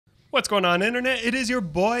What's going on, Internet? It is your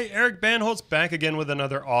boy, Eric Banholtz, back again with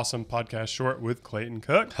another awesome podcast short with Clayton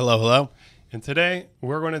Cook. Hello, hello. And today,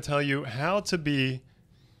 we're going to tell you how to be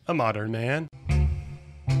a modern man.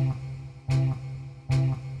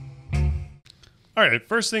 All right,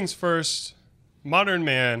 first things first, modern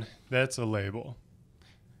man, that's a label.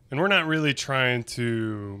 And we're not really trying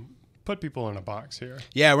to put people in a box here.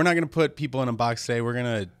 Yeah, we're not going to put people in a box today. We're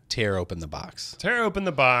going to tear open the box. Tear open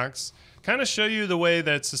the box, kind of show you the way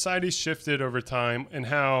that society's shifted over time and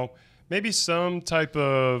how maybe some type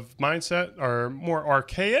of mindset are more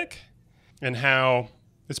archaic and how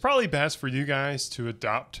it's probably best for you guys to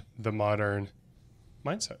adopt the modern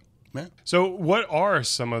mindset. Yeah. So what are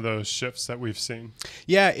some of those shifts that we've seen?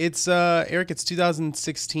 Yeah, it's Eric, it's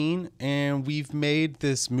 2016 and we've made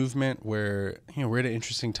this movement where, we're at an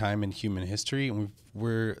interesting time in human history and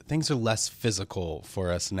things are less physical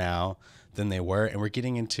for us now than they were, and we're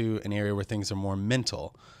getting into an area where things are more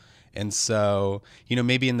mental. And so,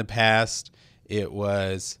 maybe in the past it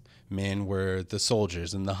was men were the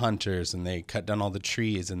soldiers and the hunters and they cut down all the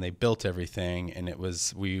trees and they built everything, and it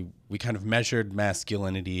was we kind of measured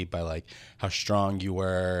masculinity by like how strong you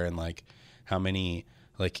were and like how many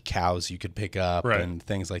like cows you could pick up, right, and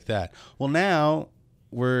things like that. Well, now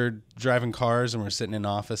we're driving cars and we're sitting in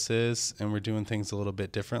offices and we're doing things a little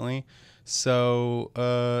bit differently. So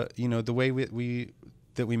the way we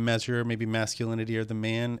measure maybe masculinity or the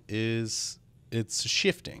man it's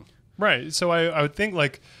shifting. Right. So I would think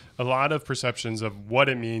like a lot of perceptions of what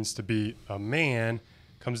it means to be a man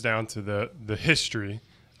comes down to the history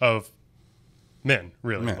of men,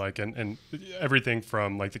 really. Men. Like and everything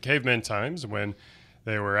from like the caveman times when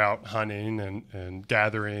they were out hunting and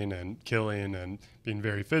gathering and killing and being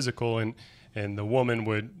very physical, and the woman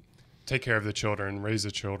would take care of the children, raise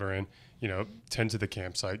the children, tend to the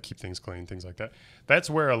campsite, keep things clean, things like that. That's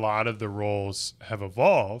where a lot of the roles have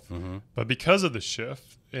evolved. Mm-hmm. But because of the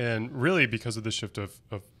shift, and really because of the shift of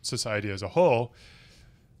society as a whole,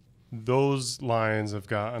 those lines have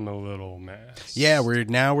gotten a little messed. Yeah,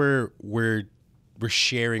 we're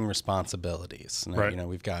sharing responsibilities. Now, right.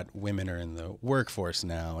 We've got women are in the workforce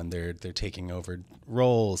now, and they're taking over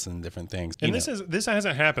roles and different things. And this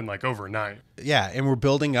hasn't happened like overnight. Yeah, and we're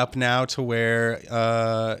building up now to where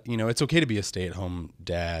it's okay to be a stay-at-home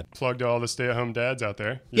dad. Plug to all the stay-at-home dads out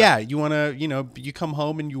there. Yeah, you want to you come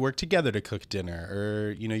home and you work together to cook dinner,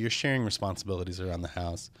 or you're sharing responsibilities around the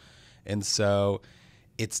house, and so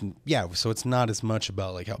it's not as much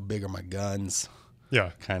about like how big are my guns,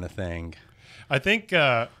 kind of thing. I think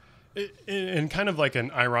in kind of like an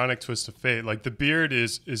ironic twist of fate, like the beard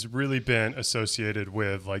is really been associated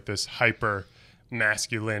with like this hyper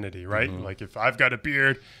masculinity, right? Mm-hmm. Like if I've got a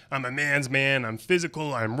beard, I'm a man's man, I'm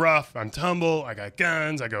physical, I'm rough, I'm tumble, I got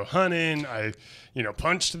guns, I go hunting, I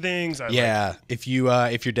punch things. If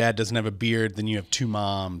your dad doesn't have a beard, then you have two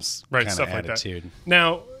moms, right? Kind stuff of attitude. Like that.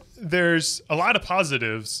 Now there's a lot of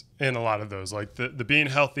positives in a lot of those, like the being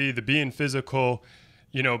healthy, the being physical.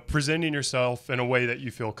 Presenting yourself in a way that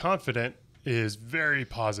you feel confident is very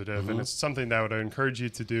positive, mm-hmm. and it's something that I would encourage you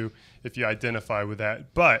to do if you identify with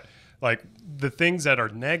that. But like the things that are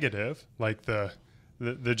negative, like the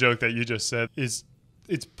joke that you just said, it's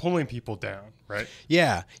pulling people down, right?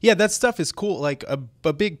 Yeah, that stuff is cool. Like a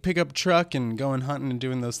big pickup truck and going hunting and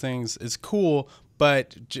doing those things is cool.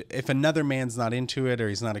 But if another man's not into it or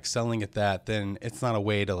he's not excelling at that, then it's not a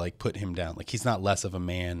way to like put him down. Like he's not less of a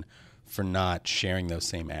man for not sharing those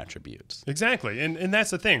same attributes. Exactly. And that's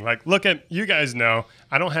the thing. Like, look at, you guys know,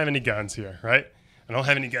 I don't have any guns here, right? I don't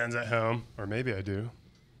have any guns at home, or maybe I do.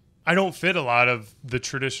 I don't fit a lot of the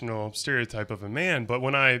traditional stereotype of a man, but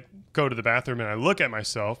when I go to the bathroom and I look at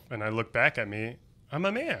myself and I look back at me, I'm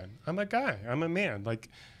a man. I'm a guy. I'm a man. Like,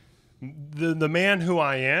 the man who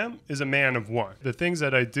I am is a man of one. The things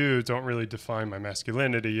that I do don't really define my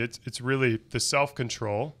masculinity. It's really the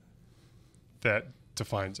self-control that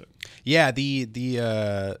defines it. Yeah,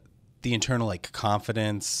 the internal like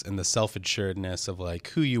confidence and the self-assuredness of like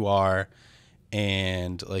who you are,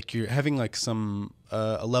 and like you're having like some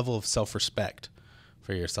a level of self-respect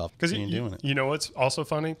for yourself because you're doing it. You know what's also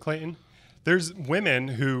funny, Clayton? There's women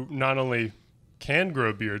who not only can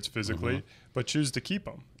grow beards physically, mm-hmm. but choose to keep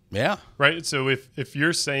them. Yeah. Right. So if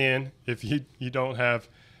you're saying if you don't have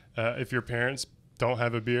if your parents don't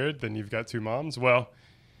have a beard, then you've got two moms. Well,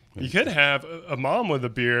 you could have a mom with a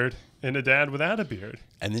beard and a dad without a beard.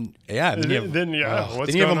 And then, you have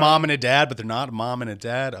a mom and a dad, but they're not a mom and a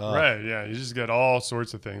dad. Right, yeah. You just got all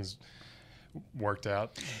sorts of things. worked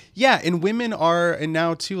out. Yeah, and women are, and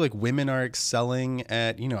now too, like women are excelling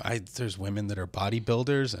at, there's women that are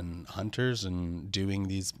bodybuilders and hunters and doing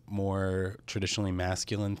these more traditionally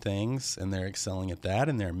masculine things, and they're excelling at that,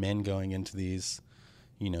 and there are men going into these,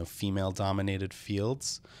 female dominated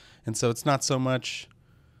fields. And so it's not so much,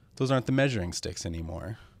 those aren't the measuring sticks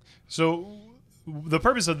anymore. So the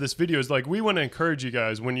purpose of this video is like, we want to encourage you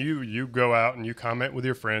guys when you go out and you comment with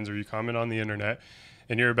your friends or you comment on the internet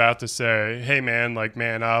and you're about to say, hey man, like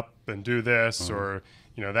man up and do this, or,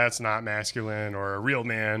 that's not masculine, or a real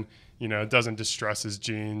man, doesn't distress his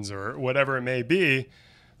genes or whatever it may be.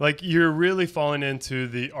 Like you're really falling into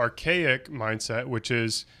the archaic mindset, which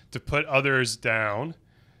is to put others down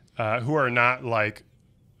who are not like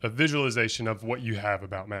a visualization of what you have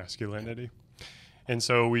about masculinity. And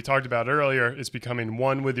so we talked about earlier, it's becoming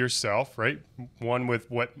one with yourself, right? One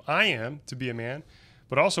with what I am to be a man,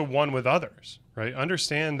 but also one with others, right?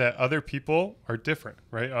 Understand that other people are different,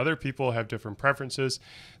 right? Other people have different preferences.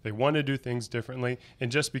 They want to do things differently.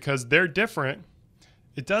 And just because they're different,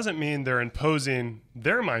 it doesn't mean they're imposing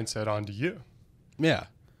their mindset onto you. Yeah.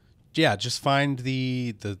 Yeah, just find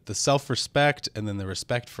the self-respect and then the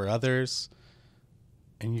respect for others,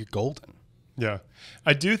 and you're golden. Yeah.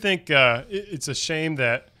 I do think it's a shame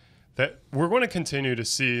that we're going to continue to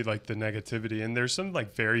see like the negativity, and there's some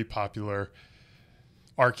like very popular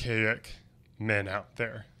archaic men out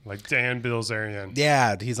there, like Dan Bilzerian.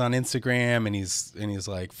 Yeah, he's on Instagram and he's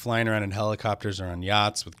like flying around in helicopters or on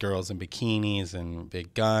yachts with girls in bikinis and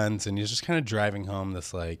big guns, and he's just kind of driving home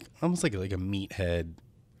this like almost like a meathead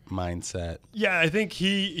mindset. Yeah, I think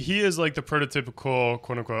he is like the prototypical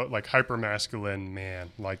quote unquote like hyper masculine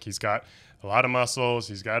man. Like he's got a lot of muscles,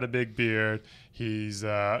 he's got a big beard, he's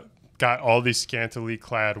got all these scantily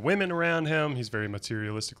clad women around him. He's very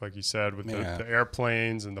materialistic, like you said, with the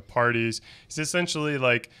airplanes and the parties. He's essentially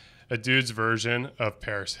like a dude's version of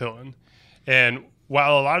Paris Hilton. And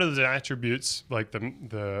while a lot of the attributes, like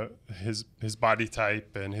his body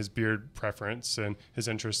type and his beard preference and his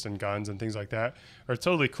interest in guns and things like that are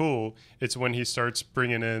totally cool, it's when he starts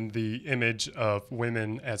bringing in the image of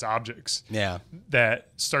women as objects, that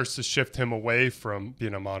starts to shift him away from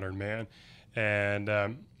being a modern man. And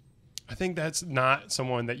I think that's not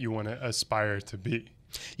someone that you want to aspire to be.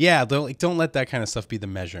 Yeah, don't let that kind of stuff be the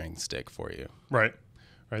measuring stick for you. Right.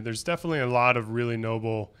 There's definitely a lot of really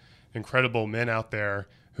noble, incredible men out there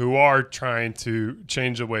who are trying to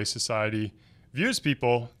change the way society views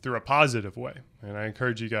people through a positive way. And I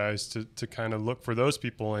encourage you guys to kind of look for those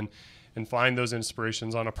people and find those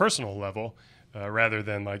inspirations on a personal level rather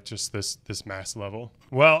than like just this mass level.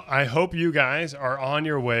 Well, I hope you guys are on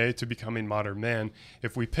your way to becoming modern men.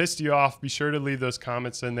 If we pissed you off, be sure to leave those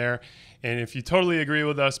comments in there. And if you totally agree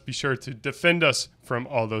with us, be sure to defend us from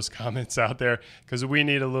all those comments out there, because we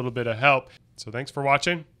need a little bit of help. So thanks for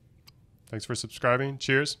watching. Thanks for subscribing.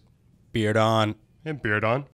 Cheers. Beard on. And beard on.